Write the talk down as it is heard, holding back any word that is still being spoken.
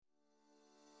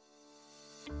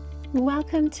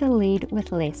Welcome to Lead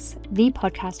with Less, the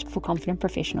podcast for confident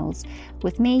professionals,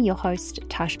 with me, your host,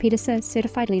 Tash Peterson,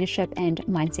 certified leadership and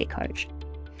mindset coach.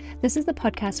 This is the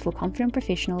podcast for confident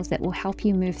professionals that will help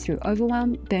you move through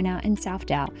overwhelm, burnout, and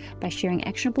self-doubt by sharing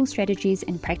actionable strategies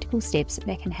and practical steps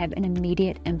that can have an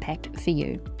immediate impact for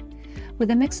you. With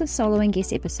a mix of solo and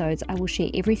guest episodes, I will share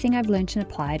everything I've learned and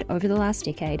applied over the last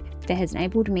decade that has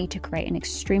enabled me to create an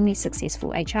extremely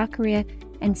successful HR career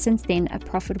and since then a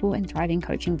profitable and thriving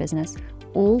coaching business,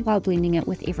 all while blending it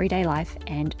with everyday life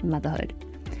and motherhood.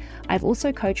 I've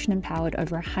also coached and empowered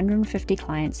over 150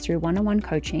 clients through one-on-one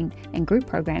coaching and group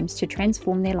programs to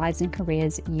transform their lives and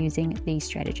careers using these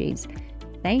strategies.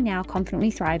 They now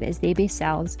confidently thrive as their best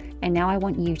selves, and now I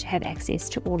want you to have access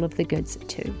to all of the goods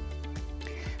too.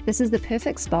 This is the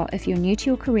perfect spot if you're new to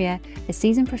your career, a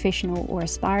seasoned professional, or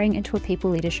aspiring into a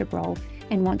people leadership role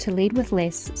and want to lead with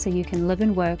less so you can live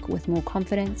and work with more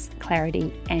confidence,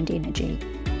 clarity, and energy.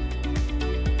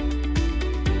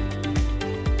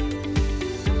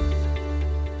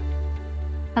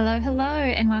 Hello,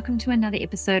 and welcome to another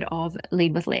episode of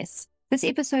Lead with Less. This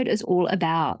episode is all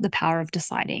about the power of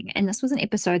deciding, and this was an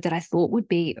episode that I thought would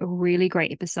be a really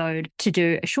great episode to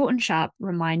do a short and sharp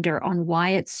reminder on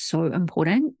why it's so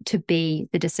important to be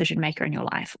the decision maker in your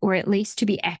life, or at least to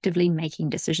be actively making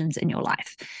decisions in your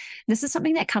life. This is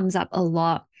something that comes up a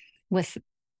lot with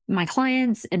my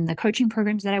clients in the coaching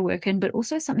programs that I work in, but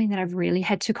also something that I've really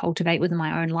had to cultivate within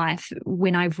my own life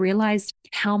when I've realized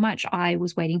how much I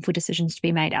was waiting for decisions to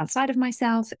be made outside of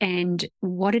myself and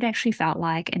what it actually felt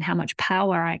like and how much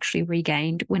power I actually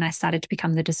regained when I started to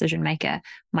become the decision maker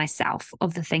myself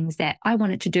of the things that I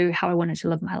wanted to do, how I wanted to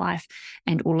live my life,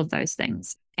 and all of those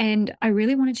things. And I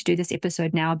really wanted to do this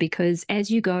episode now because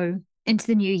as you go into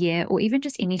the new year, or even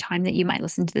just any time that you might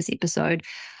listen to this episode,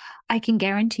 I can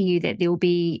guarantee you that there will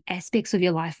be aspects of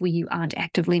your life where you aren't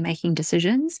actively making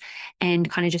decisions and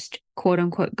kind of just quote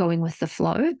unquote going with the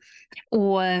flow.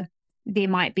 Or there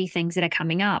might be things that are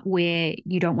coming up where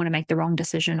you don't want to make the wrong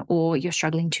decision or you're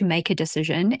struggling to make a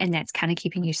decision, and that's kind of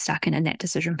keeping you stuck in that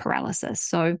decision paralysis.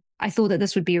 So I thought that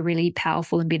this would be a really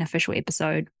powerful and beneficial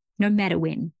episode, no matter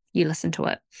when you listen to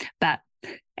it. But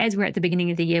as we're at the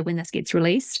beginning of the year when this gets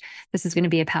released, this is going to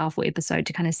be a powerful episode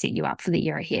to kind of set you up for the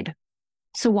year ahead.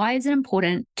 So why is it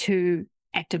important to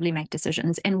actively make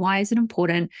decisions? And why is it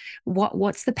important?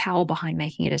 What's the power behind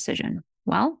making a decision?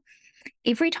 Well,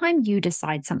 every time you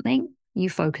decide something, you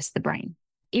focus the brain.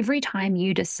 Every time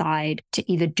you decide to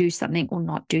either do something or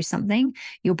not do something,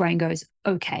 your brain goes,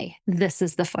 okay, this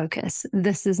is the focus.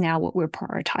 This is now what we're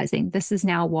prioritizing. This is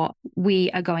now what we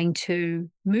are going to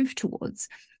move towards.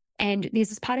 And there's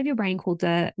this part of your brain called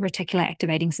the reticular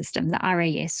activating system, the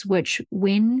RAS, which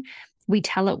when we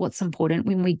tell it what's important,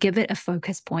 when we give it a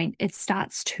focus point, it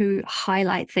starts to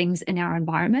highlight things in our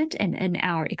environment and in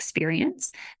our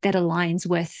experience that aligns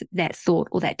with that thought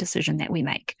or that decision that we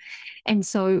make. And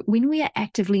so when we are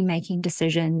actively making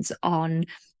decisions on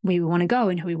where we want to go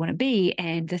and who we want to be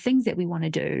and the things that we want to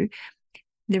do,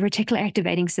 the reticular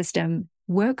activating system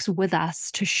works with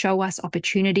us to show us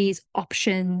opportunities,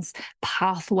 options,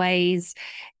 pathways.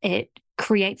 It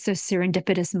creates those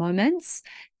serendipitous moments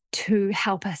to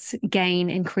help us gain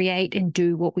and create and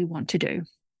do what we want to do.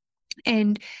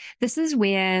 And this is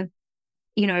where,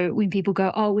 when people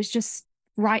go, oh, it was just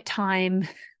right time,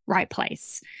 right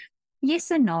place.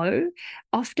 Yes and no.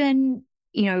 Often,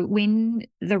 when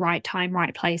the right time,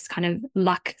 right place kind of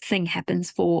luck thing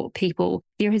happens for people,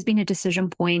 there has been a decision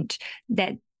point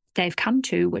that they've come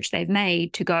to, which they've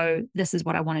made to go, this is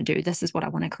what I want to do. This is what I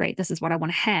want to create. This is what I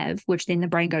want to have, which then the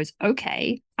brain goes,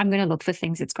 okay, I'm going to look for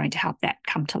things that's going to help that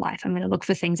come to life. I'm going to look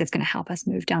for things that's going to help us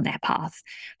move down that path.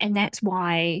 And that's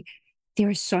why there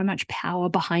is so much power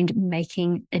behind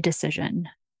making a decision.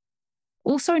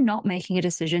 Also, not making a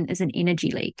decision is an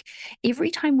energy leak.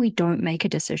 Every time we don't make a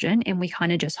decision and we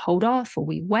kind of just hold off, or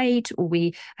we wait, or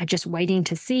we are just waiting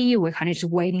to see, or we're kind of just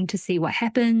waiting to see what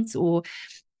happens, or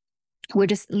we're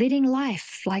just letting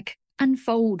life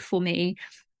unfold for me,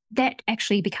 that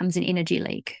actually becomes an energy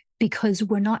leak because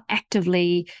we're not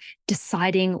actively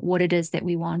deciding what it is that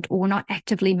we want, or we're not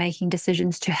actively making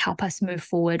decisions to help us move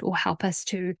forward or help us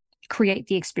to create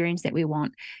the experience that we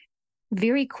want.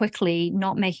 Very quickly,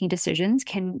 not making decisions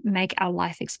can make our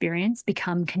life experience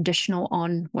become conditional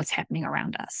on what's happening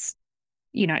around us.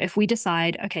 If we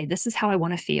decide, okay, this is how I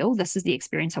want to feel, this is the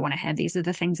experience I want to have, these are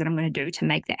the things that I'm going to do to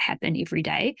make that happen every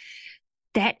day,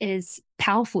 that is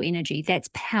powerful energy. That's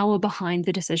power behind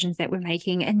the decisions that we're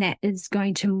making. And that is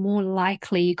going to more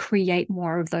likely create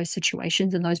more of those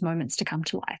situations and those moments to come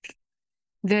to life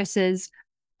versus,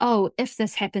 oh, if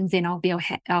this happens, then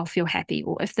I'll feel happy.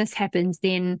 Or if this happens,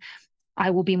 then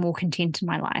I will be more content in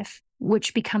my life,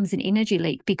 which becomes an energy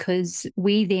leak because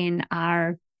we then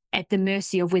are at the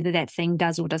mercy of whether that thing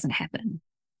does or doesn't happen,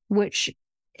 which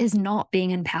is not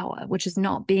being in power, which is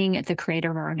not being at the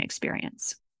creator of our own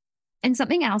experience. And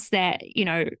something else that,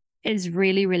 is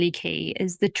really, really key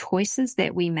is the choices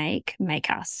that we make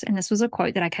us. And this was a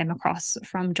quote that I came across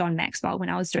from John Maxwell when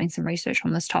I was doing some research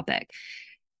on this topic.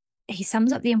 He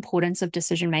sums up the importance of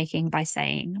decision making by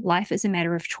saying, life is a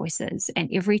matter of choices, and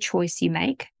every choice you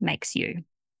make makes you.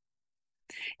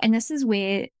 And this is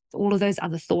where all of those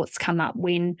other thoughts come up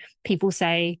when people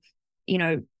say,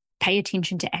 pay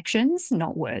attention to actions,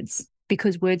 not words,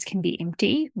 because words can be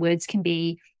empty, words can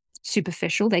be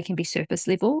superficial, they can be surface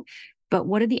level. But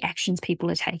what are the actions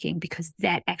people are taking? Because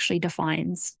that actually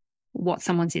defines what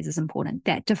someone says is important.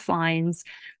 That defines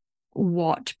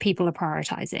what people are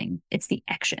prioritizing. It's the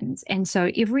actions. And so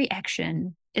every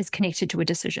action is connected to a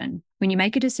decision. When you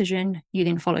make a decision, you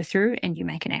then follow through and you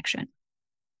make an action.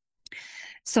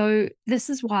 So this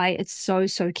is why it's so,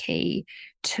 so key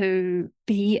to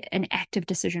be an active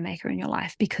decision maker in your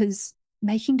life, because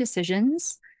making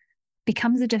decisions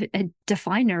becomes a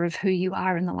definer of who you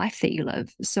are in the life that you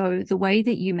live. So the way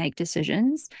that you make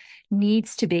decisions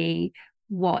needs to be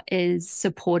what is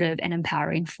supportive and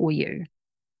empowering for you.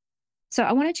 So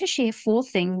I wanted to share 4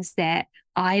 things that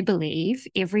I believe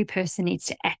every person needs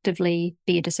to actively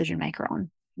be a decision maker on,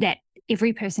 that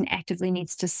every person actively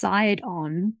needs to decide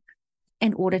on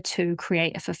in order to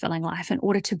create a fulfilling life, in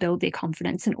order to build their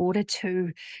confidence, in order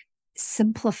to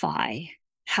simplify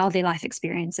how their life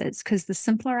experience is. Because the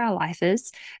simpler our life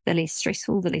is, the less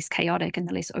stressful, the less chaotic, and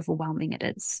the less overwhelming it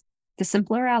is. The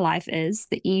simpler our life is,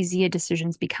 the easier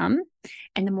decisions become,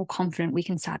 and the more confident we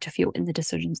can start to feel in the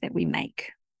decisions that we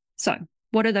make. So,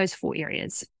 what are those 4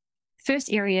 areas?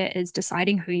 First area is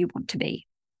deciding who you want to be.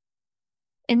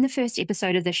 In the first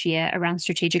episode of this year around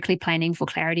strategically planning for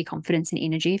clarity, confidence, and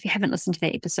energy, if you haven't listened to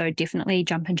that episode, definitely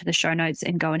jump into the show notes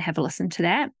and go and have a listen to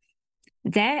that.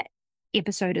 That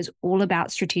episode is all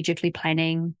about strategically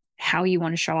planning how you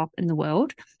want to show up in the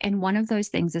world. And one of those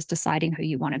things is deciding who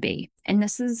you want to be. And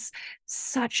this is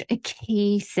such a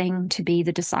key thing to be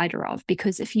the decider of,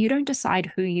 because if you don't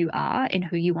decide who you are and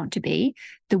who you want to be,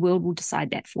 the world will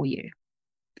decide that for you.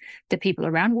 The people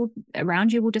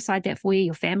around you will decide that for you,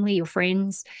 your family, your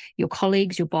friends, your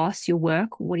colleagues, your boss, your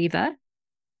work, whatever.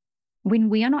 When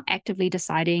we are not actively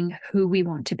deciding who we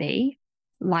want to be,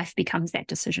 life becomes that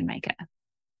decision maker.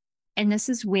 And this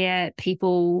is where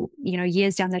people,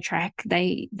 years down the track,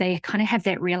 they kind of have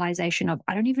that realization of,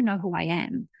 I don't even know who I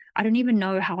am. I don't even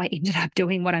know how I ended up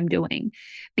doing what I'm doing,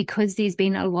 because there's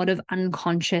been a lot of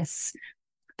unconscious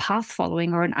path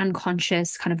following or an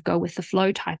unconscious kind of go with the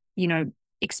flow type,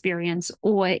 experience,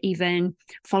 or even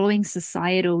following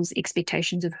societal's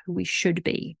expectations of who we should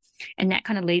be. And that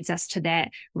kind of leads us to that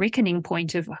reckoning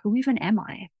point of, who even am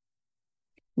I?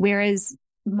 Whereas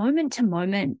moment to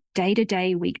moment, day to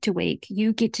day, week to week,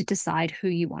 you get to decide who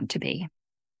you want to be.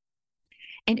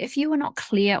 And if you are not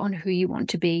clear on who you want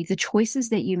to be, the choices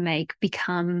that you make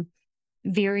become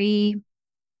very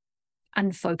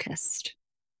unfocused,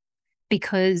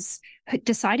 because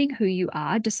deciding who you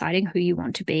are, deciding who you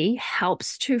want to be,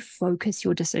 helps to focus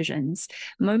your decisions.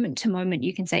 Moment to moment,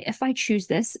 you can say, if I choose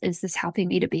this, is this helping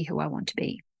me to be who I want to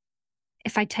be?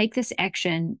 If I take this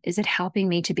action, is it helping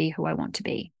me to be who I want to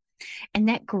be? And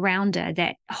that grounder,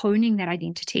 that honing that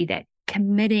identity, that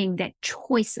committing, that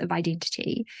choice of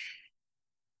identity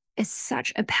is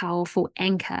such a powerful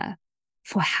anchor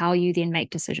for how you then make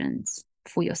decisions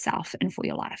for yourself and for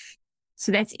your life.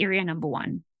 So that's area number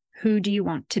 1. Who do you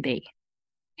want to be?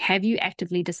 Have you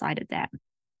actively decided that?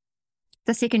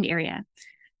 The second area,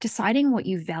 deciding what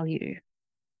you value.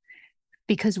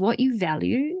 Because what you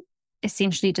value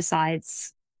essentially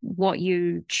decides what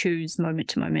you choose moment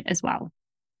to moment as well.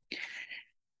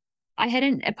 I had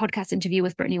a podcast interview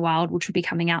with Brittany Wild, which will be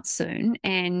coming out soon.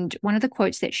 And one of the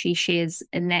quotes that she shares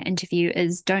in that interview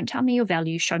is, don't tell me your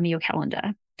values, show me your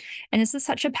calendar. And this is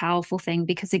such a powerful thing,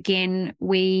 because again,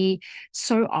 we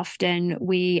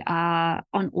are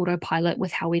on autopilot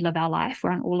with how we live our life.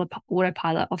 We're on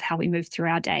autopilot of how we move through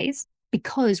our days,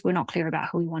 because we're not clear about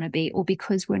who we want to be, or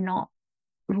because we're not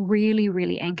really,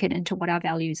 really anchored into what our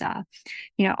values are.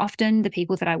 Often the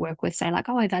people that I work with say like,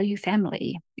 oh, I value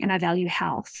family and I value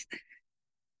health.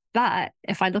 But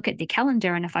if I look at their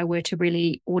calendar and if I were to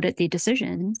really audit their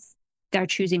decisions, they're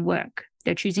choosing work.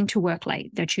 They're choosing to work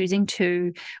late. They're choosing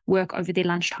to work over their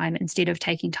lunchtime instead of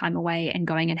taking time away and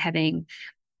going and having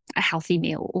a healthy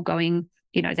meal, or going,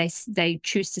 they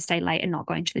choose to stay late and not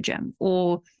going to the gym,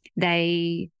 or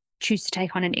they choose to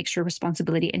take on an extra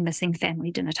responsibility and missing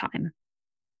family dinner time.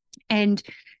 And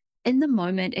in the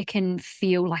moment, it can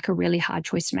feel like a really hard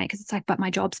choice to make because it's like, but my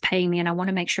job's paying me and I want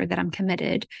to make sure that I'm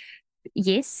committed.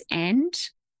 Yes. And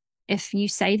if you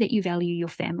say that you value your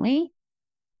family,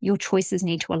 your choices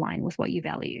need to align with what you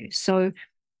value. So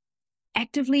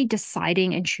actively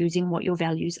deciding and choosing what your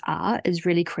values are is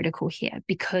really critical here,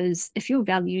 because if your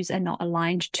values are not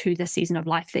aligned to the season of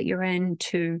life that you're in,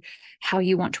 to how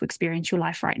you want to experience your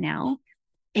life right now,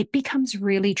 it becomes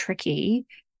really tricky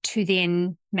to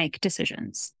then make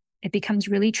decisions. It becomes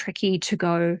really tricky to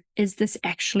go, is this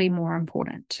actually more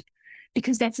important?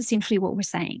 Because that's essentially what we're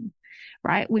saying,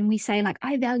 right? When we say, like,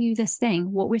 I value this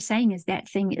thing, what we're saying is that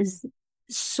thing is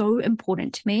so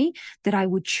important to me that I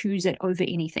would choose it over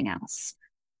anything else.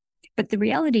 But the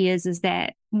reality is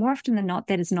that more often than not,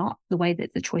 that is not the way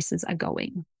that the choices are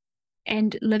going.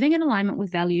 And living in alignment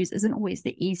with values isn't always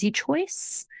the easy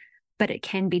choice, but it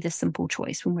can be the simple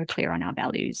choice when we're clear on our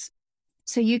values.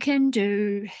 So you can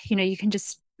you can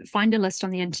just find a list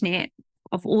on the internet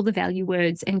of all the value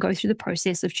words and go through the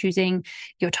process of choosing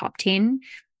your top 10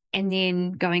 and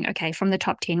then going, okay, from the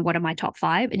top 10, what are my top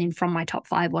 5? And then from my top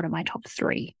 5, what are my top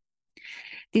 3?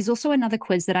 There's also another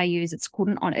quiz that I use. It's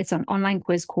an online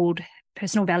quiz called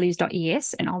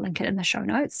personalvalues.es, and I'll link it in the show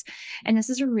notes. And this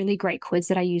is a really great quiz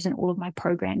that I use in all of my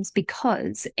programs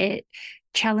because it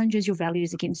challenges your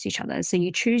values against each other. So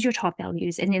you choose your top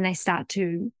values and then they start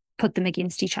to put them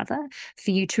against each other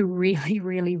for you to really,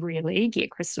 really, really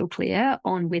get crystal clear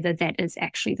on whether that is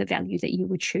actually the value that you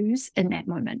would choose in that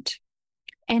moment.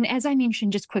 And as I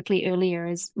mentioned just quickly earlier,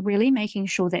 is really making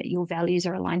sure that your values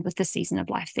are aligned with the season of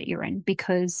life that you're in,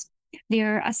 because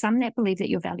there are some that believe that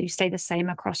your values stay the same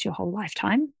across your whole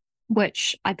lifetime,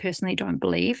 which I personally don't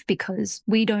believe, because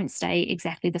we don't stay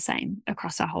exactly the same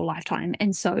across our whole lifetime.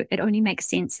 And so it only makes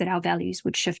sense that our values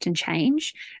would shift and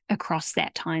change across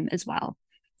that time as well.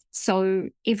 So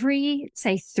every,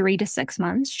 say, 3 to 6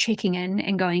 months, checking in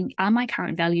and going, are my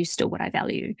current values still what I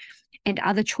value? And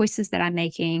are the choices that I'm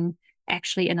making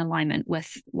actually in alignment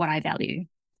with what I value?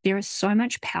 There is so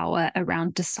much power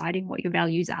around deciding what your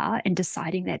values are and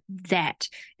deciding that that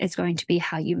is going to be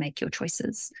how you make your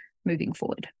choices moving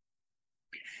forward.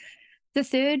 The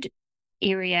third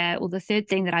area, or the third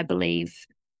thing that I believe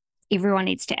everyone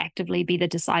needs to actively be the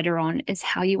decider on, is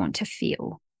how you want to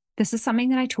feel. This is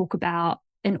something that I talk about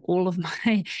in all of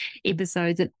my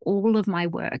episodes and all of my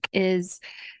work, is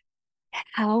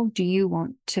how do you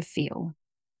want to feel?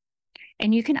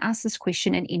 And you can ask this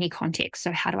question in any context.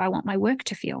 So, how do I want my work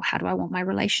to feel? How do I want my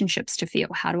relationships to feel?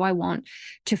 How do I want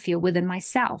to feel within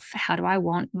myself? How do I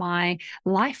want my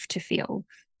life to feel?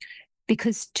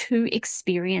 Because to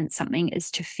experience something is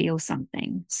to feel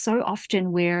something. So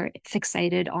often we're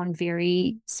fixated on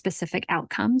very specific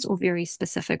outcomes or very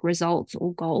specific results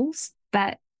or goals,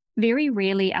 but very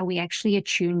rarely are we actually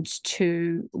attuned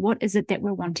to what is it that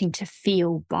we're wanting to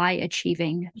feel by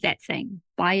achieving that thing,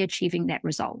 by achieving that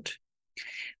result.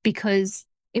 Because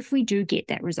if we do get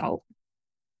that result,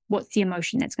 what's the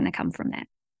emotion that's going to come from that?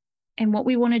 And what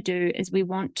we want to do is we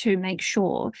want to make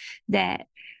sure that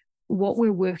what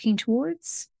we're working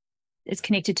towards is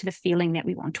connected to the feeling that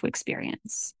we want to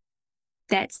experience.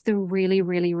 That's the really,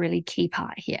 really, really key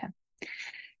part here.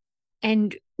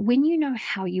 And when you know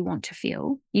how you want to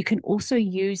feel, you can also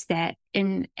use that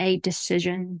in a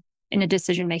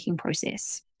decision-making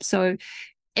process. So,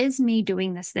 is me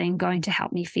doing this thing going to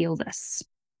help me feel this?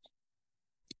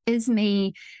 Is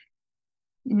me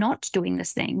not doing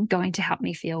this thing going to help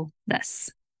me feel this?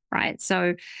 Right.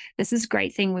 So this is a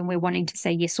great thing when we're wanting to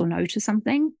say yes or no to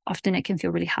something. Often it can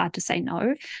feel really hard to say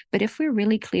no. But if we're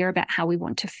really clear about how we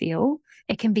want to feel,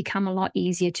 it can become a lot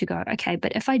easier to go, okay,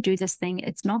 but if I do this thing,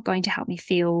 it's not going to help me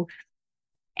feel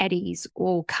at ease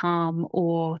or calm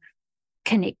or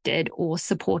connected or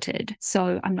supported.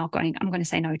 So I'm going to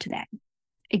say no to that.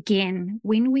 Again,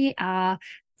 when we are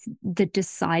the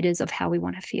deciders of how we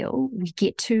want to feel, we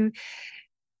get to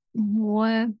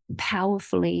more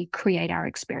powerfully create our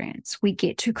experience. We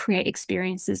get to create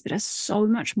experiences that are so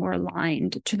much more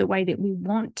aligned to the way that we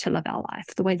want to live our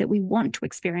life, the way that we want to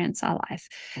experience our life,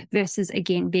 versus,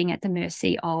 again, being at the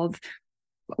mercy of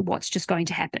what's just going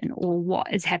to happen or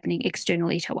what is happening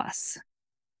externally to us.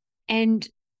 And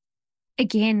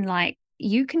again, like,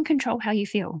 you can control how you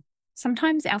feel.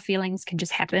 Sometimes our feelings can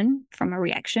just happen from a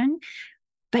reaction,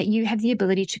 but you have the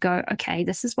ability to go, okay,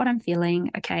 this is what I'm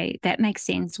feeling. Okay, that makes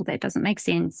sense or that doesn't make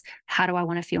sense. How do I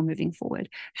want to feel moving forward?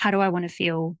 How do I want to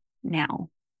feel now?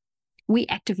 We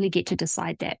actively get to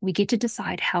decide that. We get to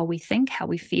decide how we think, how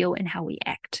we feel, and how we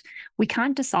act. We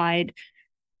can't decide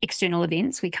external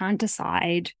events. We can't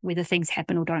decide whether things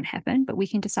happen or don't happen, but we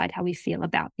can decide how we feel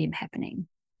about them happening.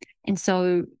 And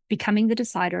so becoming the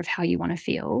decider of how you want to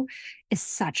feel is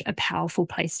such a powerful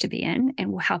place to be in,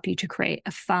 and will help you to create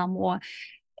a far more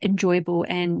enjoyable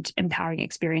and empowering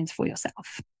experience for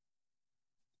yourself.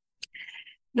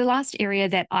 The last area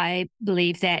that I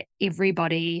believe that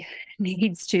everybody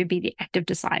needs to be the active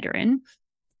decider in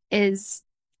is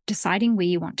deciding where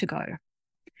you want to go.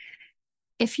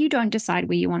 If you don't decide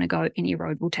where you want to go, any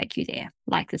road will take you there,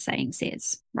 like the saying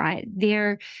says, right?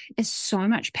 There is so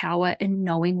much power in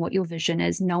knowing what your vision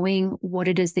is, knowing what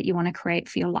it is that you want to create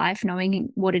for your life, knowing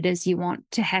what it is you want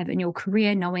to have in your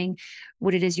career, knowing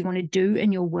what it is you want to do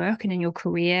in your work and in your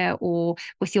career, or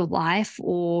with your life,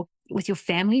 or with your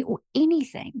family, or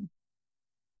anything.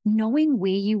 Knowing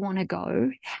where you want to go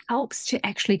helps to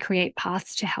actually create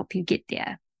paths to help you get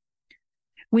there.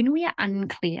 When we are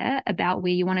unclear about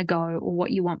where you want to go or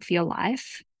what you want for your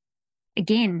life,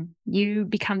 again, you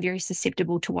become very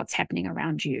susceptible to what's happening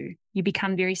around you. You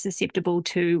become very susceptible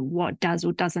to what does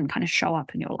or doesn't kind of show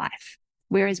up in your life.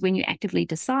 Whereas when you actively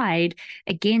decide,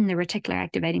 again, the reticular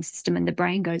activating system in the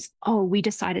brain goes, oh, we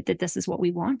decided that this is what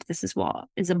we want. This is what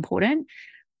is important.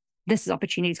 This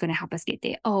opportunity is going to help us get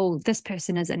there. Oh, this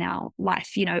person is in our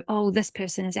life, oh, this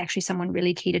person is actually someone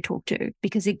really key to talk to.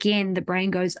 Because again, the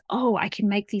brain goes, oh, I can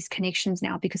make these connections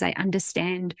now because I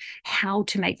understand how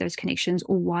to make those connections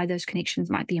or why those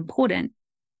connections might be important.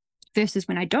 Versus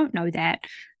when I don't know that,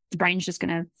 the brain's just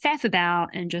going to faff about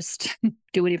and just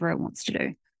do whatever it wants to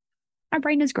do. Our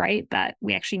brain is great, but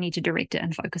we actually need to direct it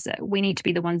and focus it. We need to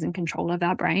be the ones in control of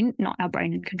our brain, not our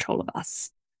brain in control of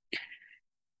us.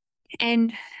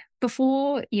 And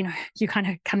before, you kind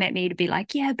of come at me to be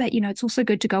like, yeah, but, it's also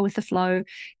good to go with the flow.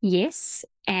 Yes.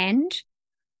 And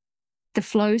the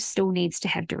flow still needs to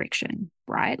have direction,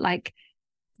 right? Like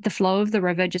the flow of the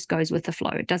river just goes with the flow.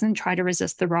 It doesn't try to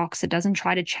resist the rocks. It doesn't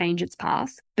try to change its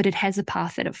path, but it has a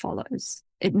path that it follows.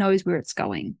 It knows where it's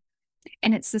going.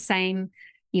 And it's the same,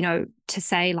 to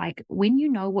say, like, when you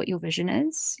know what your vision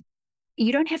is,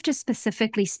 you don't have to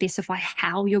specifically specify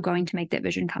how you're going to make that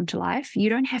vision come to life. You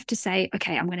don't have to say,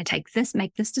 okay, I'm going to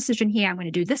make this decision here. I'm going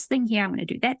to do this thing here. I'm going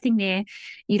to do that thing there.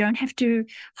 You don't have to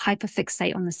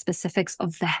hyperfixate on the specifics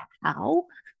of the how.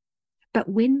 But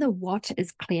when the what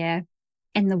is clear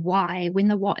and the why, when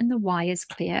the what and the why is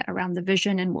clear around the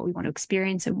vision and what we want to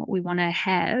experience and what we want to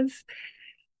have,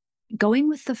 going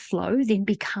with the flow then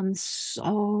becomes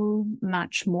so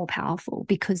much more powerful,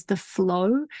 because the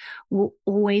flow will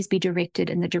always be directed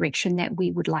in the direction that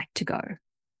we would like to go,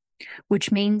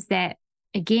 which means that,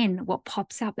 again, what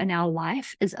pops up in our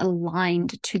life is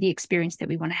aligned to the experience that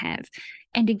we want to have.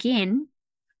 And again,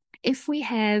 if we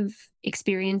have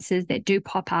experiences that do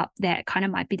pop up that kind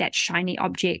of might be that shiny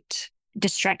object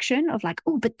distraction of like,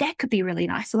 oh, but that could be really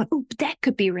nice. Or like, oh, but that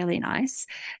could be really nice.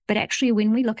 But actually,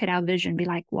 when we look at our vision, be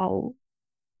like, well,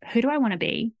 who do I want to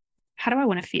be? How do I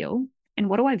want to feel? And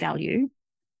what do I value?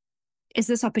 Is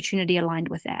this opportunity aligned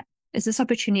with that? Is this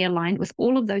opportunity aligned with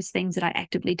all of those things that I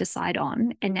actively decide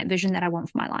on and that vision that I want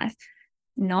for my life?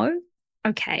 No?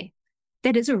 Okay.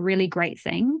 That is a really great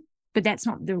thing, but that's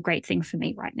not the great thing for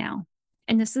me right now.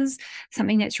 And this is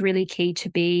something that's really key to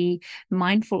be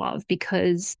mindful of,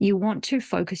 because you want to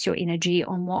focus your energy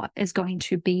on what is going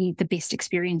to be the best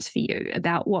experience for you,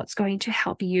 about what's going to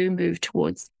help you move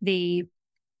towards the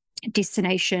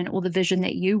destination or the vision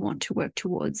that you want to work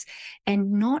towards.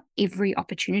 And not every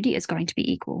opportunity is going to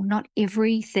be equal. Not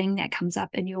everything that comes up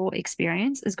in your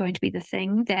experience is going to be the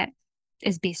thing that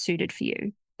is best suited for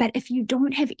you. But if you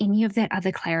don't have any of that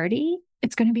other clarity,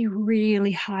 it's going to be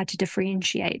really hard to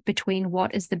differentiate between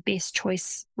what is the best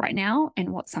choice right now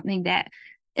and what's something that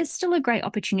is still a great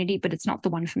opportunity, but it's not the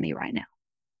one for me right now.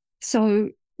 So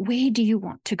where do you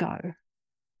want to go?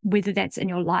 Whether that's in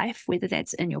your life, whether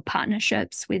that's in your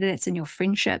partnerships, whether that's in your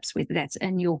friendships, whether that's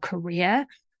in your career,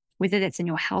 whether that's in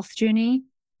your health journey,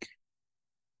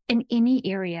 in any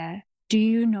area, do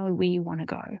you know where you want to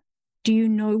go? Do you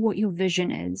know what your vision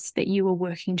is that you are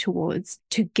working towards,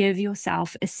 to give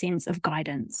yourself a sense of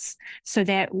guidance, so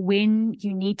that when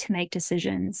you need to make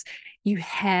decisions, you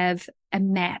have a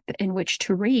map in which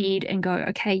to read and go,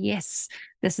 okay, yes,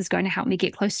 this is going to help me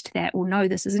get close to that. Or no,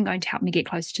 this isn't going to help me get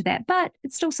close to that, but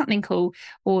it's still something cool.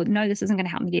 Or no, this isn't going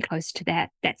to help me get close to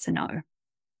that. That's a no.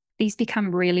 These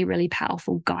become really, really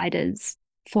powerful guiders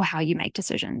for how you make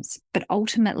decisions. But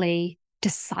ultimately,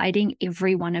 deciding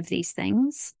every one of these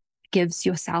things gives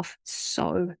yourself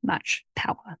so much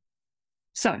power.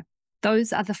 So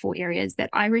those are the 4 areas that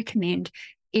I recommend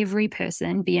every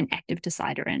person be an active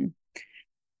decider in.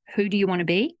 Who do you want to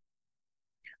be?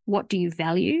 What do you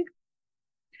value?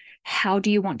 How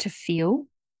do you want to feel?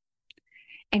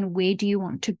 And where do you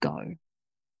want to go?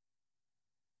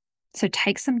 So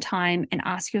take some time and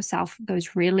ask yourself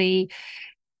those really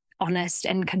honest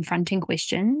and confronting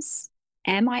questions.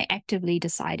 Am I actively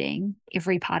deciding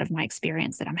every part of my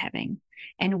experience that I'm having?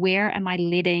 And where am I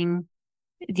letting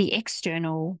the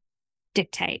external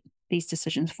dictate these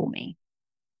decisions for me?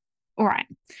 All right.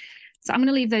 So I'm going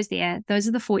to leave those there. Those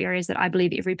are the 4 areas that I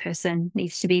believe every person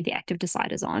needs to be the active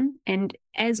deciders on. And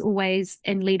as always,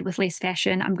 in Lead with Less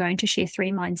fashion, I'm going to share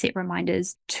 3 mindset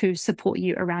reminders to support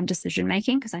you around decision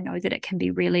making, because I know that it can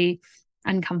be really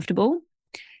uncomfortable.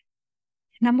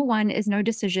 Number 1 is no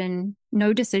decision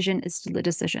is still a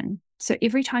decision. So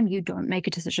every time you don't make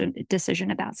a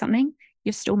decision about something,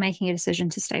 you're still making a decision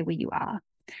to stay where you are.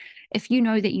 If you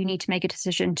know that you need to make a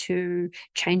decision to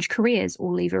change careers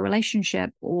or leave a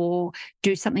relationship or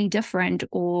do something different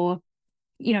or,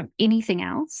 anything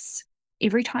else,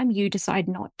 every time you decide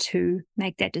not to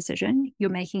make that decision, you're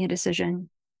making a decision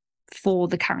for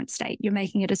the current state. You're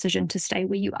making a decision to stay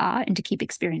where you are and to keep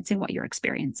experiencing what you're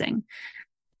experiencing.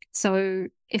 So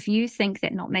if you think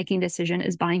that not making a decision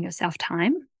is buying yourself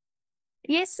time,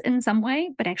 yes, in some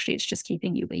way, but actually it's just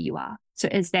keeping you where you are. So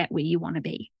is that where you want to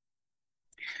be?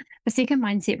 The second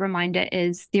mindset reminder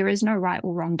is there is no right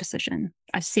or wrong decision.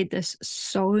 I've said this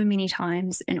so many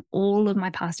times in all of my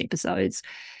past episodes.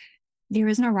 There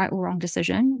is no right or wrong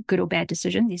decision, good or bad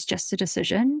decision. There's just a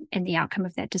decision and the outcome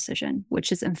of that decision,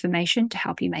 which is information to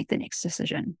help you make the next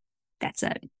decision. That's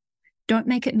it. Don't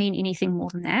make it mean anything more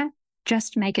than that.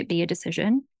 Just make it be a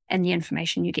decision and the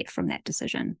information you get from that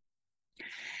decision.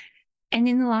 And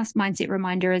then the last mindset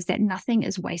reminder is that nothing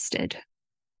is wasted.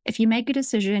 If you make a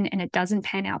decision and it doesn't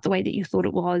pan out the way that you thought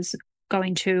it was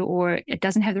going to, or it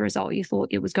doesn't have the result you thought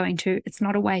it was going to, it's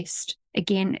not a waste.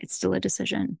 Again, it's still a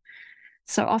decision.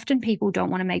 So often people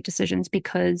don't want to make decisions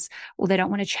or they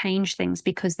don't want to change things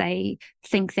because they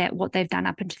think that what they've done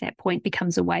up until that point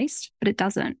becomes a waste, but it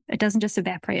doesn't. It doesn't just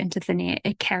evaporate into thin air.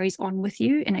 It carries on with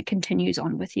you and it continues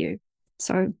on with you.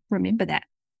 So remember that.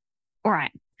 All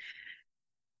right.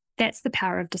 That's the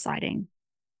power of deciding.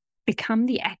 Become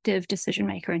the active decision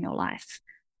maker in your life.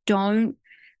 Don't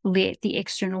let the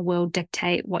external world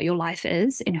dictate what your life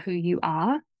is and who you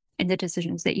are and the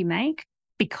decisions that you make,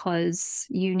 because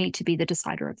you need to be the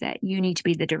decider of that. You need to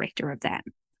be the director of that.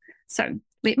 So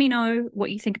let me know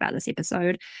what you think about this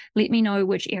episode. Let me know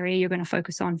which area you're going to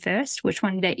focus on first, which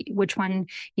one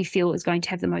you feel is going to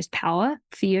have the most power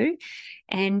for you.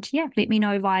 And yeah, let me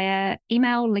know via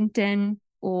email, LinkedIn,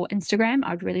 or Instagram.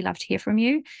 I'd really love to hear from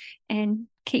you. And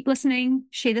keep listening.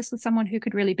 Share this with someone who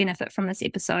could really benefit from this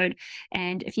episode.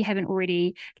 And if you haven't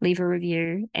already, leave a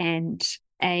review and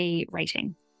a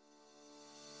rating.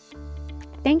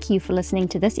 Thank you for listening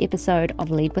to this episode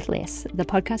of Lead with Less, the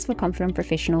podcast for confident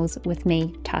professionals with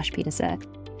me, Tash Peterser.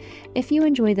 If you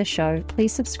enjoy the show,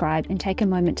 please subscribe and take a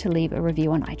moment to leave a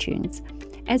review on iTunes.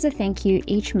 As a thank you,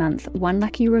 each month, one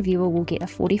lucky reviewer will get a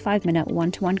 45-minute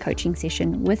one-to-one coaching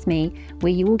session with me,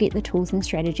 where you will get the tools and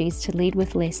strategies to lead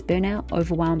with less burnout,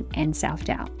 overwhelm, and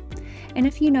self-doubt. And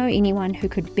if you know anyone who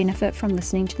could benefit from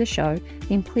listening to the show,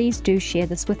 then please do share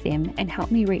this with them and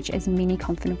help me reach as many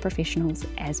confident professionals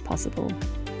as possible.